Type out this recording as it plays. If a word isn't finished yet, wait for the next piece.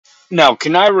Now,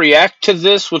 can I react to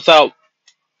this without,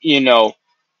 you know,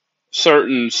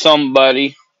 certain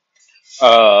somebody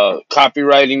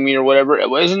copywriting me or whatever?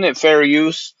 Isn't it fair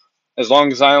use as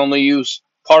long as I only use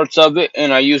parts of it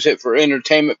and I use it for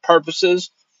entertainment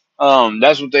purposes?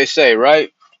 That's what they say,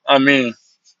 right? I mean,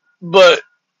 but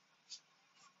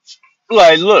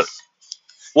like, look,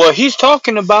 what he's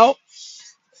talking about.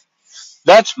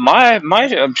 That's my.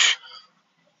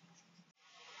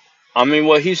 I mean,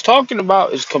 what he's talking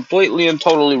about is completely and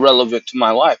totally relevant to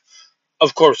my life.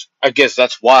 Of course, I guess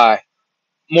that's why,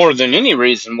 more than any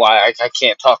reason why I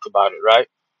can't talk about it, right?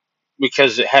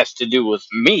 Because it has to do with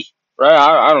me, right?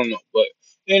 I don't know, but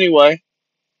anyway,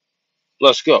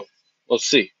 let's go. Let's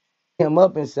see. him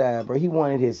up inside, bro. He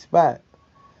wanted his spot.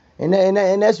 And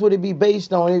that's what it be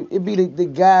based on. It be the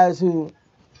guys who,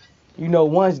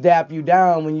 once dap you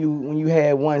down when you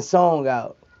had one song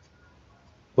out.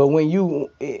 But when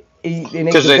and they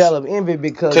Because they develop envy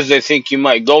because because they think you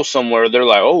might go somewhere. They're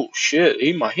like, oh shit,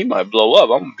 he might blow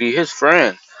up. I'm gonna be his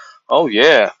friend. Oh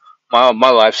yeah, my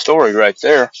life story right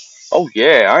there. Oh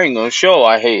yeah, I ain't gonna show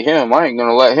I hate him. I ain't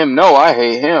gonna let him know I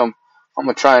hate him. I'm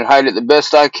gonna try and hide it the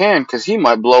best I can because he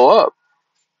might blow up.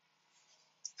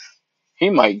 He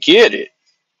might get it.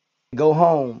 go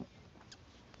home,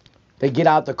 they get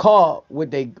out the car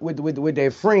with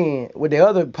their friend, with their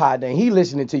other partner, and he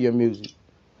listening to your music.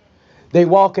 They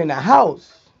walk in the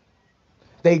house,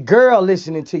 they girl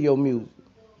listening to your music.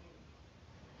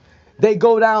 They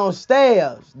go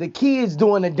downstairs, the kids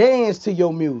doing a dance to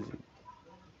your music.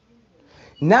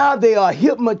 Now they are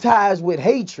hypnotized with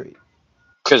hatred.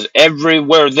 Because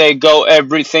everywhere they go,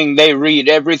 everything they read,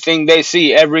 everything they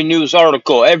see, every news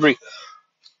article, every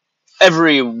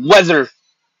weather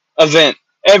event,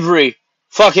 every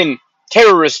fucking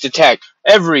terrorist attack,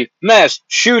 every mass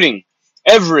shooting,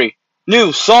 every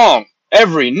new song,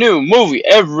 every new movie,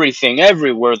 everything,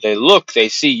 everywhere they look, they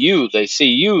see you, they see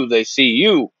you, they see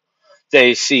you,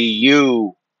 they see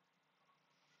you.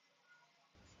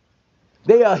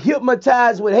 They are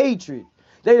hypnotized with hatred.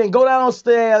 They didn't go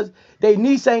downstairs. They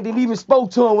niece ain't even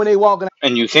spoke to him when they walking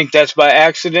And you think that's by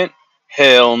accident?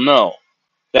 Hell no.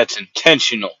 That's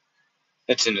intentional.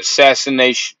 That's an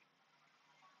assassination.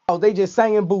 out. They just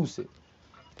singing Boosie.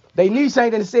 They niece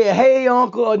ain't done said, hey,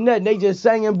 uncle, or nothing. They just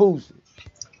singing Boosie.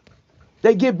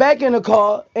 They get back in the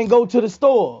car and go to the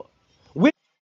store.